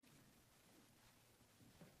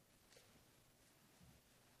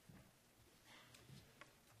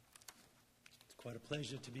Quite a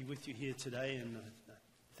pleasure to be with you here today, and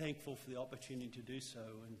thankful for the opportunity to do so.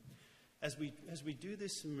 And as we do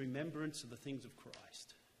this in remembrance of the things of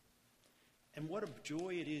Christ, and what a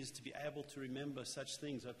joy it is to be able to remember such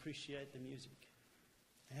things. I appreciate the music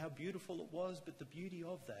and how beautiful it was, but the beauty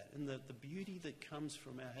of that and the beauty that comes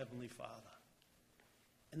from our Heavenly Father.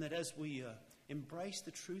 And that as we embrace the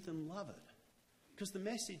truth and love it, because the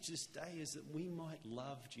message this day is that we might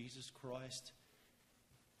love Jesus Christ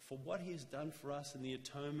for what he has done for us in the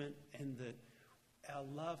atonement, and that our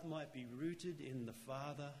love might be rooted in the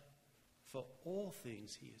Father for all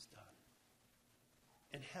things he has done.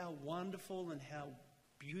 And how wonderful and how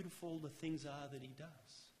beautiful the things are that he does.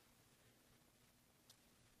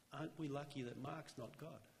 Aren't we lucky that Mark's not God?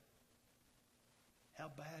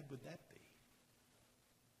 How bad would that be?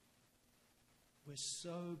 We're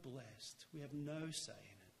so blessed. We have no say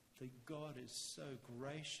in it. That God is so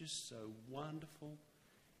gracious, so wonderful,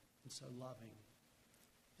 and so loving.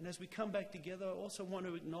 And as we come back together, I also want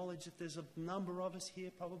to acknowledge that there's a number of us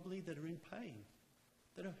here probably that are in pain,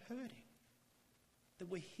 that are hurting, that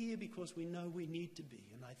we're here because we know we need to be.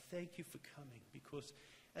 And I thank you for coming, because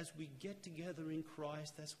as we get together in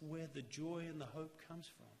Christ, that's where the joy and the hope comes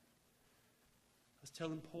from. I was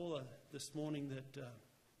telling Paula this morning that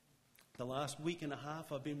the last week and a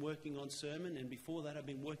half I've been working on sermon, and before that I've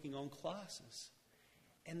been working on classes.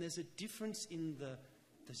 And there's a difference in the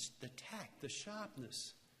tact, the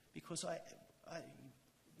sharpness, because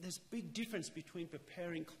there's a big difference between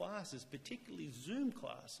preparing classes, particularly Zoom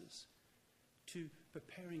classes, to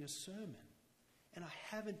preparing a sermon. And I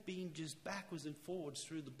haven't been just backwards and forwards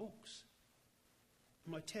through the books.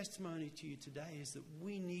 My testimony to you today is that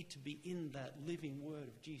we need to be in that living word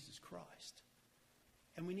of Jesus Christ.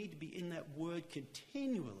 And we need to be in that word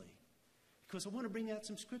continually. Because I want to bring out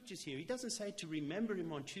some scriptures here. He doesn't say to remember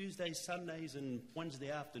him on Tuesdays, Sundays, and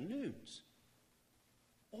Wednesday afternoons.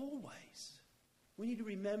 Always. We need to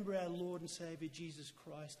remember our Lord and Savior Jesus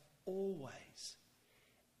Christ always.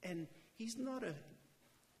 And he's not a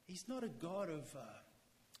God of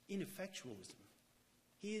ineffectualism.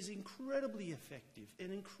 He is incredibly effective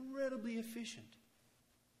and incredibly efficient.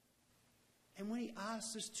 And when he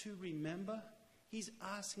asks us to remember, he's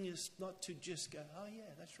asking us not to just go, oh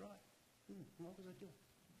yeah, that's right. What was I doing?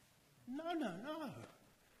 No.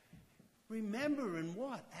 Remember and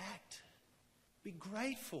what? Act. Be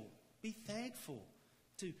grateful. Be thankful.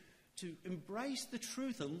 To embrace the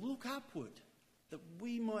truth and look upward, that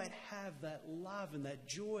we might have that love and that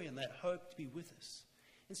joy and that hope to be with us.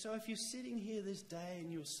 And so if you're sitting here this day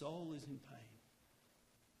and your soul is in pain,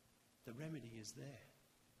 the remedy is there.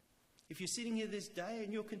 If you're sitting here this day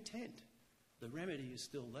and you're content, the remedy is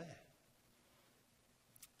still there.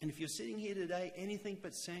 And if you're sitting here today anything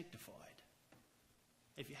but sanctified,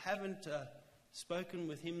 if you haven't spoken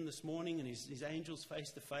with him this morning and his angels face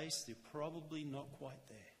to face, they're probably not quite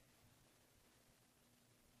there.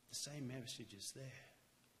 The same message is there.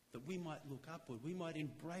 That we might look upward, we might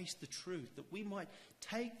embrace the truth, that we might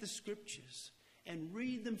take the scriptures and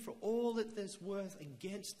read them for all that there's worth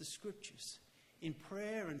against the scriptures in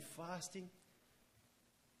prayer and fasting,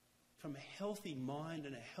 from a healthy mind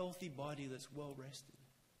and a healthy body that's well rested.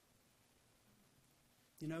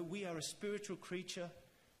 You know, we are a spiritual creature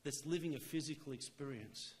that's living a physical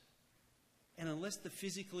experience. And unless the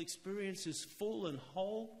physical experience is full and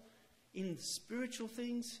whole in spiritual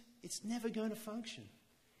things, it's never going to function.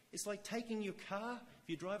 It's like taking your car. If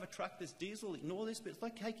you drive a truck that's diesel, ignore this, but it's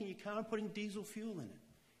like taking your car and putting diesel fuel in it.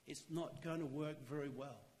 It's not going to work very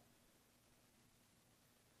well.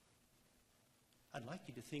 I'd like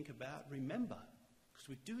you to think about remember, because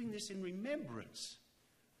we're doing this in remembrance.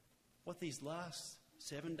 What these last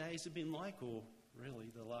 7 days have been like, or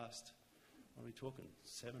really the last, what are we talking,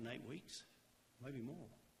 7, 8 weeks? Maybe more.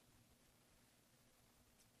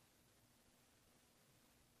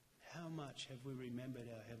 How much have we remembered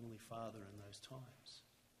our Heavenly Father in those times?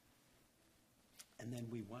 And then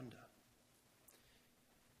we wonder.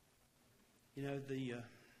 You know,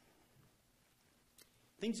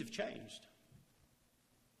 things have changed.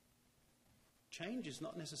 Change is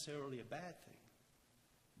not necessarily a bad thing.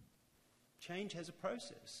 Change has a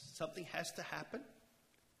process. Something has to happen.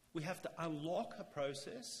 We have to unlock a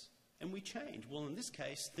process, and we change. Well, in this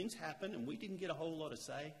case, things happen, and we didn't get a whole lot of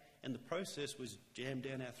say, and the process was jammed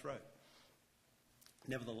down our throat.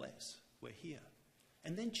 Nevertheless, we're here.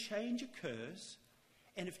 And then change occurs,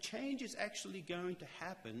 and if change is actually going to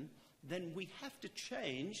happen, then we have to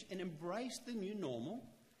change and embrace the new normal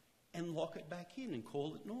and lock it back in and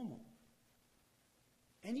call it normal.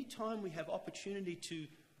 Anytime we have opportunity to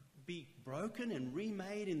be broken and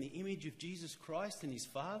remade in the image of Jesus Christ and his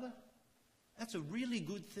Father, that's a really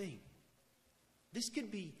good thing. This can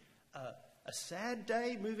be a sad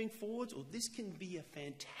day moving forwards, or this can be a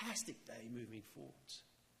fantastic day moving forwards.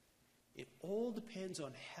 It all depends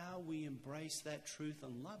on how we embrace that truth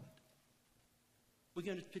and love it. We're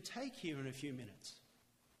going to partake here in a few minutes.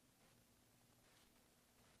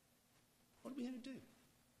 What are we going to do?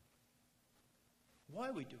 Why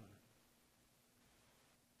are we doing it?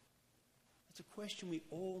 It's a question we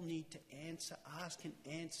all need to ask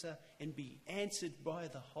and be answered by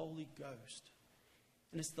the Holy Ghost.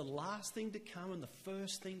 And it's the last thing to come and the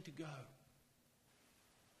first thing to go.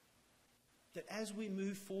 That as we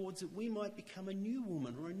move forwards, that we might become a new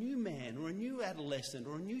woman or a new man or a new adolescent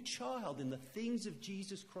or a new child in the things of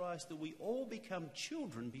Jesus Christ, that we all become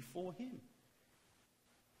children before him.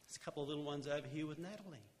 There's a couple of little ones over here with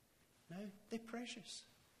Natalie. No, they're precious.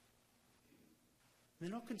 They're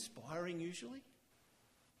not conspiring usually.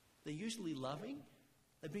 They're usually loving.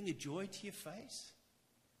 They bring a joy to your face.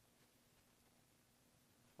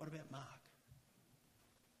 What about Mark?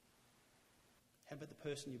 How about the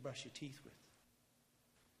person you brush your teeth with?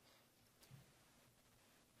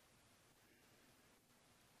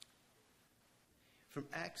 From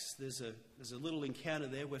Acts, there's a little encounter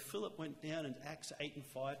there where Philip went down in Acts 8 and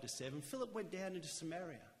 5 to 7. Philip went down into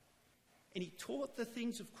Samaria and he taught the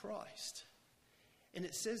things of Christ. And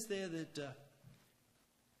it says there that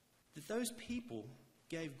those people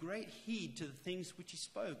gave great heed to the things which he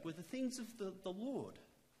spoke, were the things of the Lord.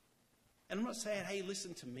 And I'm not saying, hey,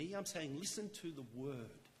 listen to me. I'm saying, listen to the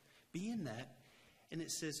word. Be in that. And it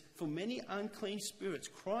says, for many unclean spirits,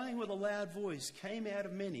 crying with a loud voice, came out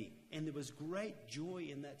of many, and there was great joy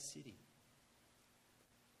in that city.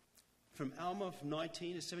 From Alma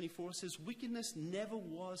 19 to 74, it says, wickedness never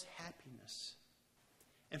was happiness.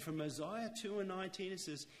 And from Mosiah 2 and 19, it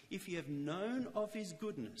says, if you have known of his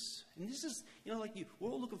goodness. And this is, we're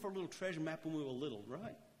all looking for a little treasure map when we were little,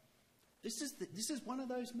 right? This is one of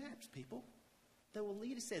those maps, people, that will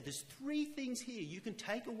lead us there. There's 3 things here you can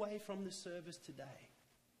take away from the service today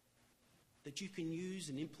that you can use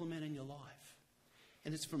and implement in your life.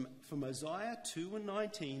 And it's from Mosiah 2 and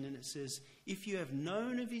 19, and it says, if you have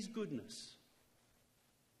known of his goodness.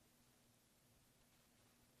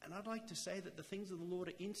 And I'd like to say that the things of the Lord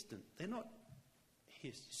are instant. They're not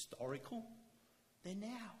historical. They're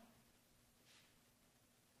now.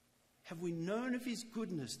 Have we known of his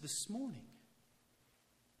goodness this morning?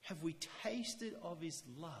 Have we tasted of his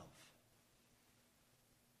love?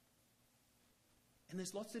 And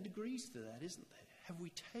there's lots of degrees to that, isn't there? Have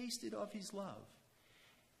we tasted of his love?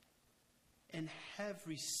 And have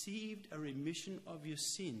received a remission of your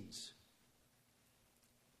sins?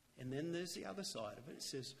 And then there's the other side of it. It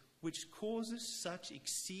says, which causes such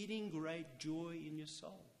exceeding great joy in your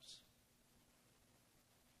souls.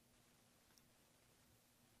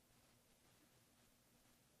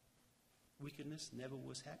 Wickedness never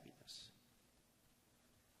was happiness.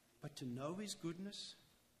 But to know his goodness,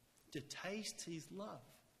 to taste his love.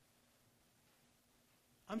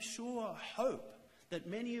 I'm sure, I hope, that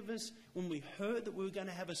many of us, when we heard that we were going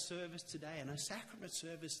to have a service today, and a sacrament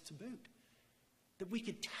service to boot, that we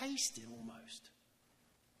could taste it almost.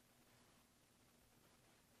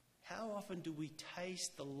 How often do we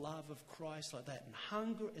taste the love of Christ like that and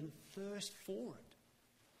hunger and thirst for it?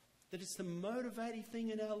 That it's the motivating thing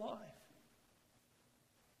in our life.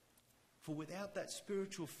 For without that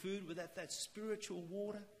spiritual food, without that spiritual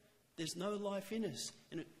water, there's no life in us.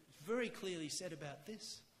 And it's very clearly said about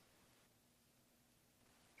this.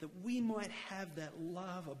 That we might have that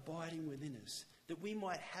love abiding within us. That we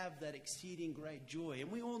might have that exceeding great joy.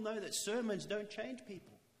 And we all know that sermons don't change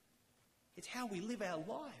people. It's how we live our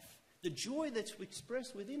life. The joy that's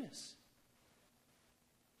expressed within us.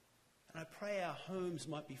 And I pray our homes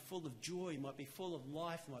might be full of joy, might be full of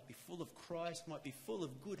life, might be full of Christ, might be full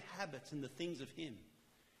of good habits and the things of him.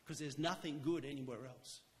 Because there's nothing good anywhere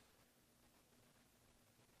else.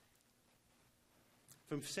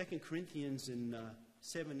 From 2 Corinthians in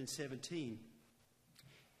 7 and 17,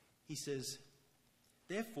 he says,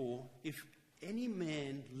 therefore, if any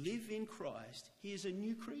man live in Christ, he is a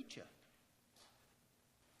new creature.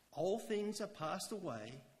 All things are passed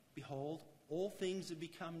away. Behold, all things have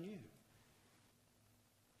become new.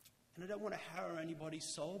 And I don't want to harrow anybody's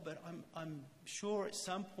soul, but I'm sure at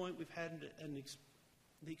some point we've had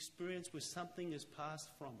the experience where something has passed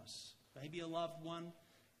from us. Maybe a loved one,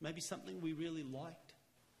 maybe something we really liked.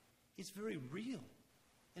 It's very real.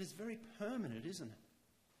 And it's very permanent, isn't it?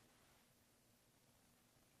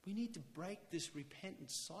 We need to break this repentant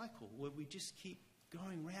cycle where we just keep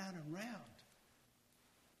going round and round.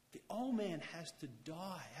 The old man has to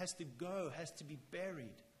die, has to go, has to be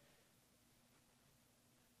buried.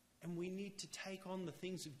 And we need to take on the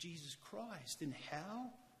things of Jesus Christ. And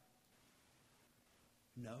how?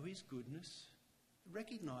 Know his goodness,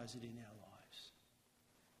 recognize it in our lives.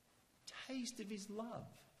 Taste of his love.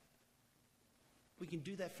 We can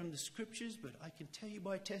do that from the scriptures, but I can tell you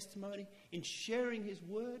by testimony, in sharing his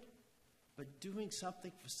word, but doing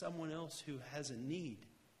something for someone else who has a need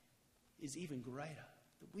is even greater,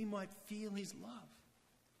 that we might feel his love.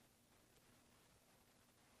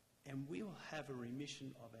 And we will have a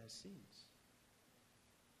remission of our sins.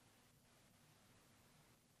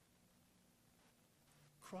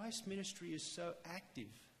 Christ's ministry is so active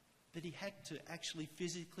that he had to actually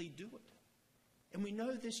physically do it. And we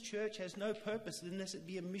know this church has no purpose unless it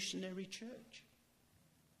be a missionary church.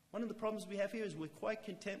 One of the problems we have here is we're quite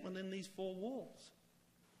content within these four walls.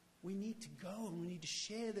 We need to go and we need to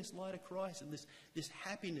share this light of Christ and this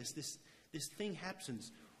happiness, this thing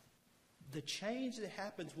happens. The change that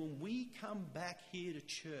happens when we come back here to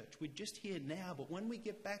church, we're just here now, but when we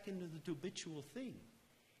get back into the habitual thing,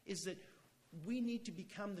 is that we need to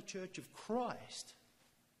become the church of Christ,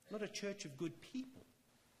 not a church of good people.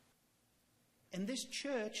 And this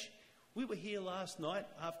church, we were here last night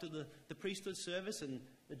after the priesthood service, and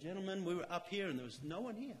the gentlemen, we were up here and there was no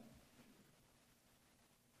one here.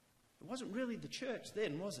 It wasn't really the church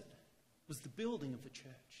then, was it? It was the building of the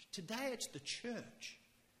church. Today it's the church.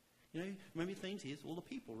 You know, remember things, here's all the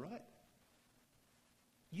people, right?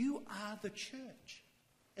 You are the church.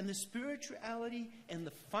 And the spirituality and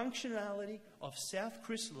the functionality of South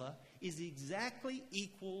Chrysler is exactly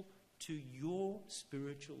equal to your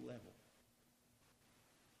spiritual level.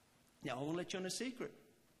 Now, I want to let you on a secret.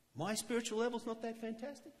 My spiritual level is not that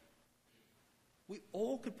fantastic. We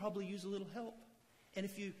all could probably use a little help. And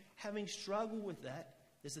if you're having struggle with that,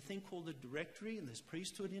 there's a thing called the directory and there's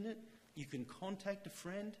priesthood in it. You can contact a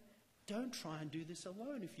friend. Don't try and do this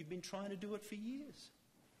alone if you've been trying to do it for years.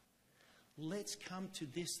 Let's come to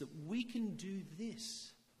this, that we can do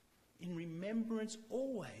this in remembrance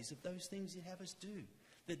always of those things you have us do.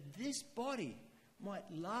 That this body might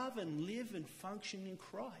love and live and function in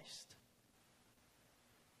Christ.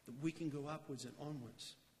 That we can go upwards and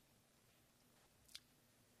onwards.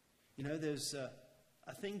 You know, there's a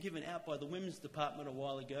thing given out by the women's department a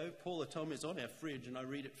while ago. Paula told me it's on our fridge and I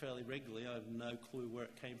read it fairly regularly. I have no clue where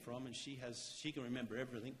it came from, and she can remember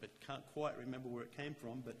everything but can't quite remember where it came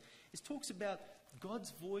from. But it talks about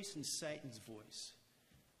God's voice and Satan's voice.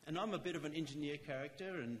 And I'm a bit of an engineer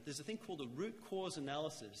character, and there's a thing called a root cause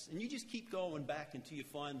analysis. And you just keep going back until you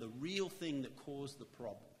find the real thing that caused the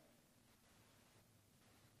problem.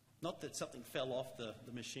 Not that something fell off the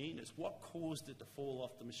machine, it's what caused it to fall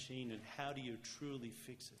off the machine and how do you truly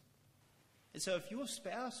fix it. And so if your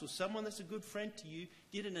spouse or someone that's a good friend to you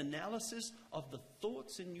did an analysis of the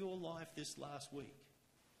thoughts in your life this last week,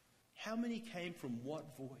 how many came from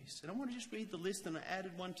what voice? And I want to just read the list, and I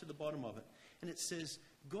added one to the bottom of it. And it says,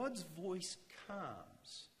 God's voice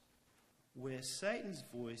calms where Satan's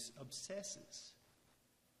voice obsesses.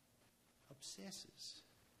 Obsesses.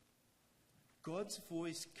 God's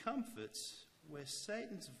voice comforts where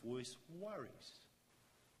Satan's voice worries.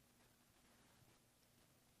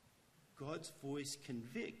 God's voice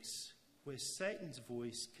convicts where Satan's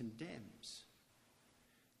voice condemns.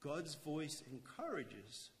 God's voice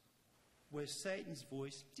encourages where Satan's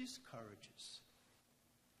voice discourages.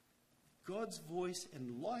 God's voice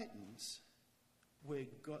enlightens where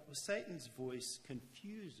Satan's voice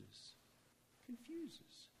confuses.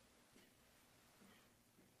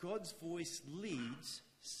 God's voice leads,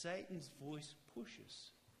 Satan's voice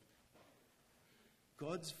pushes.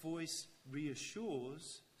 God's voice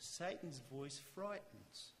reassures, Satan's voice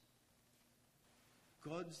frightens.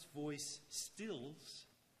 God's voice stills,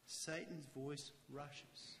 Satan's voice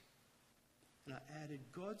rushes. And I added,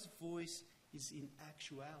 God's voice is in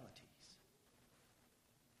actualities,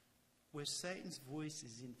 where Satan's voice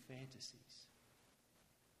is in fantasies.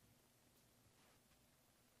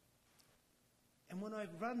 And when I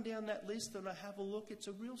run down that list and I have a look, it's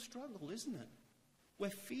a real struggle, isn't it? We're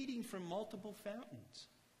feeding from multiple fountains.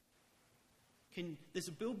 There's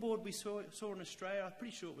a billboard we saw in Australia. I'm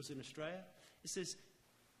pretty sure it was in Australia. It says,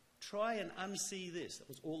 try and unsee this. That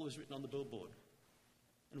was all that was written on the billboard.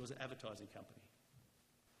 And it was an advertising company.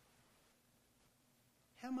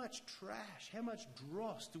 How much trash, how much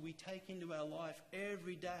dross do we take into our life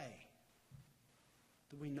every day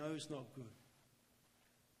that we know is not good?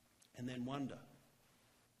 And then wonder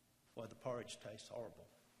why the porridge tastes horrible.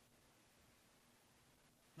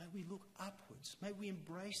 May we look upwards. May we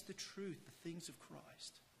embrace the truth, the things of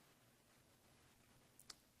Christ.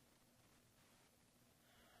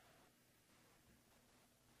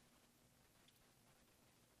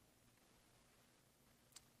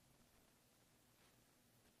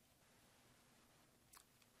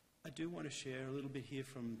 do want to share a little bit here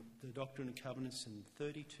from the Doctrine and Covenants in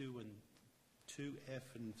 32 and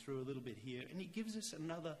 2F and through a little bit here. And he gives us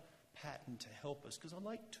another pattern to help us, because I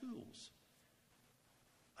like tools.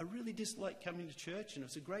 I really dislike coming to church and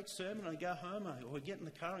it's a great sermon. I go home or I get in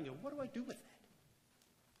the car and go, what do I do with that?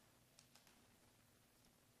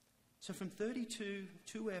 So from 32,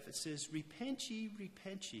 2F, it says, repent ye,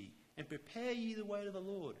 and prepare ye the way to the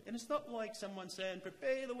Lord. And it's not like someone saying,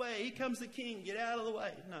 prepare the way, here comes the king, get out of the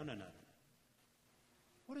way. No.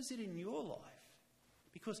 What is it in your life?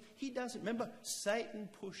 Because he doesn't. Remember, Satan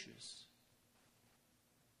pushes.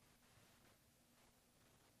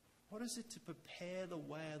 What is it to prepare the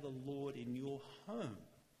way of the Lord in your home?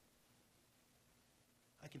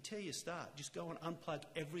 I can tell you a start. Just go and unplug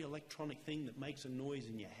every electronic thing that makes a noise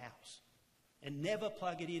in your house. And never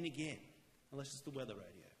plug it in again, unless it's the weather radio.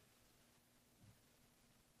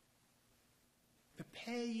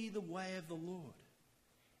 Prepare ye the way of the Lord,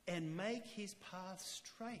 and make his path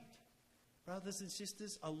straight. Brothers and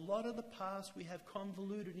sisters, a lot of the paths we have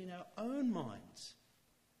convoluted in our own minds.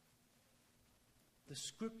 The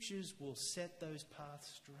scriptures will set those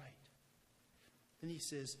paths straight. Then he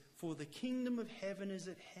says, for the kingdom of heaven is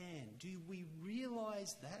at hand. Do we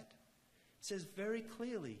realize that? It says very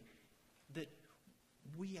clearly that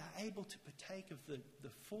we are able to partake of the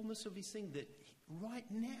fullness of his thing, that right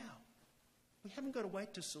now, we haven't got to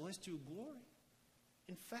wait to celestial glory.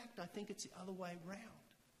 In fact, I think it's the other way round.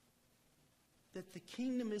 That the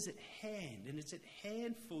kingdom is at hand, and it's at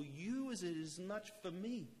hand for you as it is much for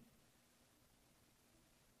me.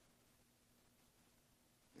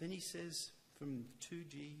 Then he says, from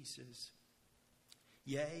 2G, he says,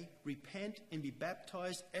 yea, repent and be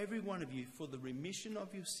baptized, every one of you, for the remission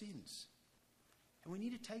of your sins. And we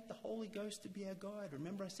need to take the Holy Ghost to be our guide.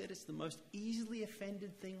 Remember I said it's the most easily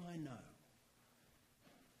offended thing I know.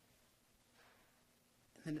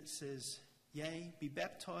 And it says, yea, be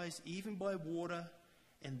baptized even by water,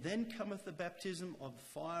 and then cometh the baptism of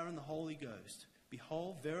fire and the Holy Ghost.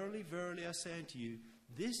 Behold, verily, verily, I say unto you,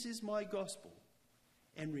 this is my gospel.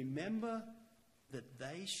 And remember that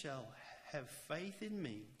they shall have faith in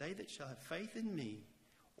me, they that shall have faith in me,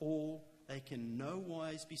 or they can no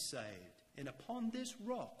wise be saved. And upon this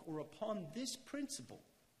rock, or upon this principle,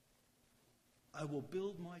 I will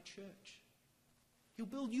build my church. He'll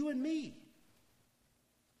build you and me.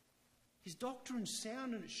 His doctrine's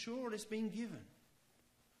sound and it's sure and it's been given.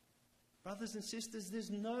 Brothers and sisters,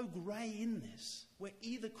 there's no grey in this. We're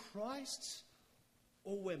either Christ's,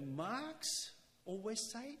 or we're Mark's, or we're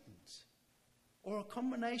Satan's. Or a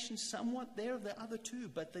combination somewhat there of the other two.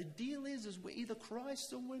 But the deal is we're either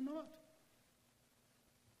Christ's or we're not.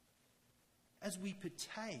 As we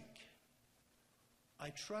partake, I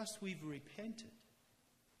trust we've repented.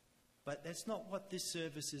 But that's not what this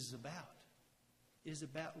service is about. It is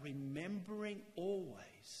about remembering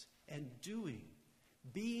always and doing,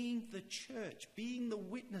 being the church, being the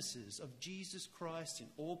witnesses of Jesus Christ in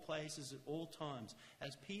all places at all times.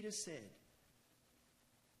 As Peter said,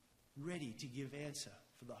 ready to give answer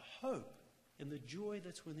for the hope and the joy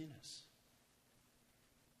that's within us.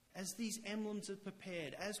 As these emblems are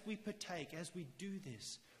prepared, as we partake, as we do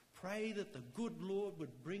this, pray that the good Lord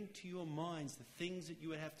would bring to your minds the things that you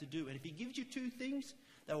would have to do. And if he gives you two things,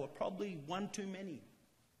 they were probably one too many.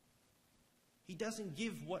 He doesn't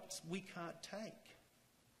give what we can't take.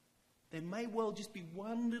 There may well just be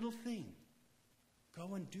one little thing.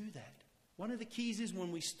 Go and do that. One of the keys is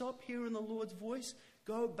when we stop hearing the Lord's voice,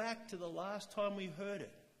 go back to the last time we heard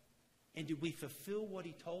it. And did we fulfill what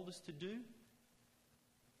he told us to do?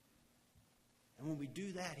 And when we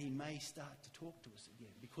do that, he may start to talk to us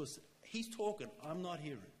again. Because he's talking, I'm not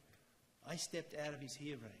hearing. I stepped out of his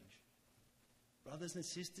hear range. Brothers and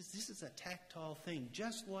sisters, this is a tactile thing.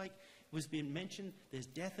 Just like was being mentioned, there's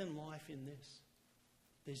death and life in this.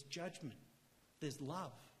 There's judgment. There's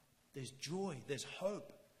love. There's joy. There's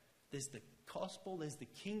hope. There's the gospel. There's the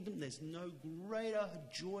kingdom. There's no greater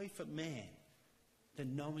joy for man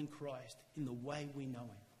than knowing Christ in the way we know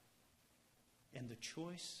him. And the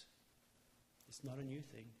choice is not a new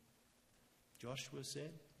thing. Joshua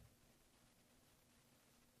said,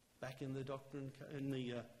 back in the doctrine, in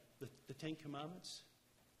the Ten Commandments,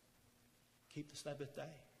 keep the Sabbath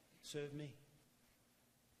day, serve me.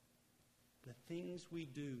 The things we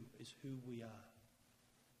do is who we are.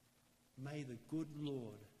 May the good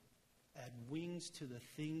Lord add wings to the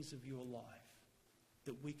things of your life,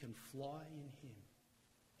 that we can fly in him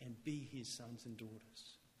and be his sons and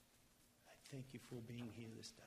daughters. I thank you for being here this day.